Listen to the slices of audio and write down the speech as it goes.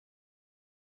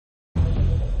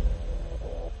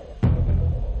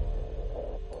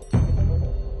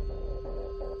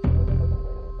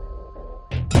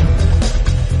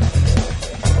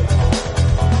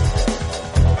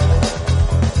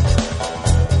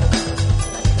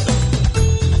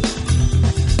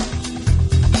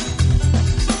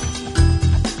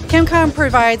ChemCon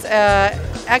provides an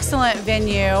excellent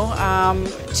venue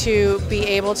to be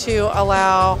able to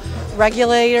allow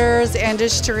regulators,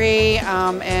 industry,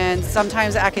 and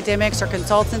sometimes academics or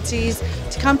consultancies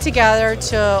to come together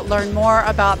to learn more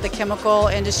about the chemical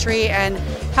industry and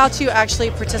how to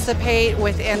actually participate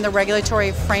within the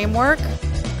regulatory framework.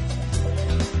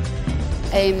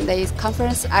 In this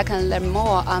conference, I can learn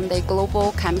more on the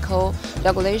global chemical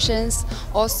regulations.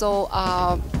 Also,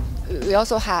 we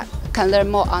also can learn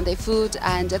more on the food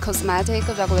and cosmetic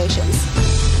regulations.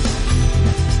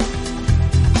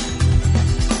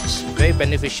 It's very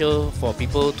beneficial for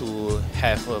people to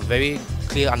have a very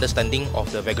clear understanding of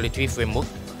the regulatory framework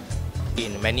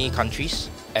in many countries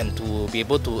and to be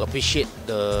able to appreciate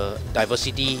the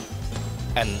diversity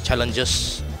and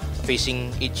challenges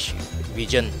facing each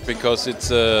region. Because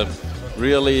it's a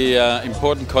really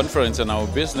important conference in our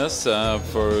business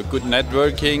for good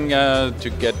networking, to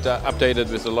get updated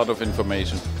with a lot of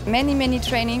information. Many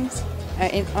trainings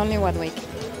in only 1 week.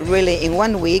 Really, in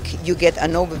 1 week you get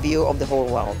an overview of the whole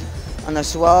world. And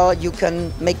as well, you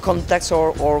can make contacts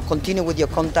or continue with your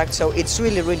contacts, so it's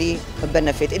really a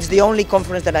benefit. It's the only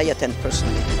conference that I attend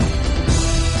personally.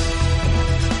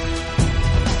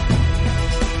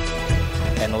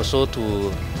 And also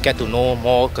to get to know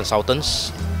more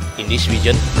consultants in this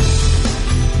region.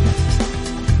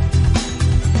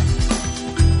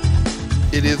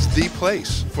 It is the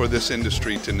place for this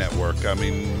industry to network. I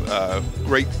mean,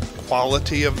 great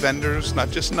quality of vendors, not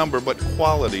just number, but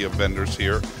quality of vendors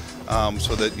here,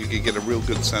 so that you can get a real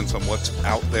good sense on what's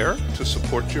out there to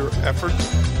support your efforts.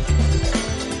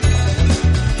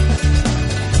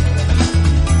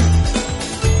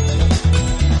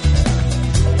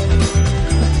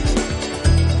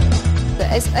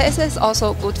 It is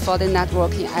also good for the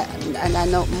networking, and I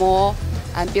know more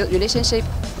and build relationship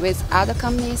with other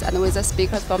companies and with the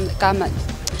speakers from the government.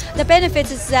 The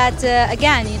benefits is that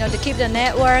again, to keep the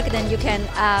network, then you can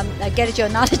get your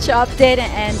knowledge updated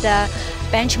and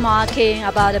benchmarking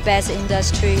about the best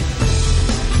industry.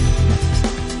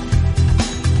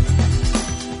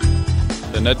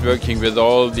 The networking with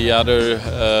all the other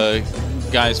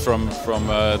guys from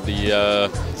the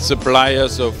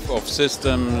suppliers of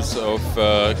systems, of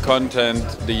content,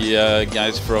 the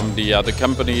guys from the other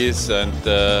companies, and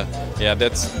yeah,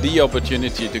 that's the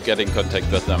opportunity to get in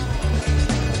contact with them.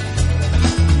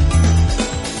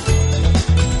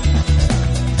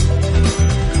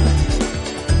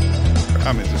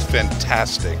 I mean, it's a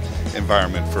fantastic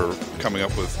environment for coming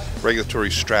up with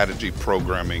regulatory strategy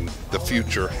programming. The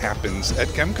future happens at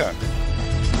ChemCon.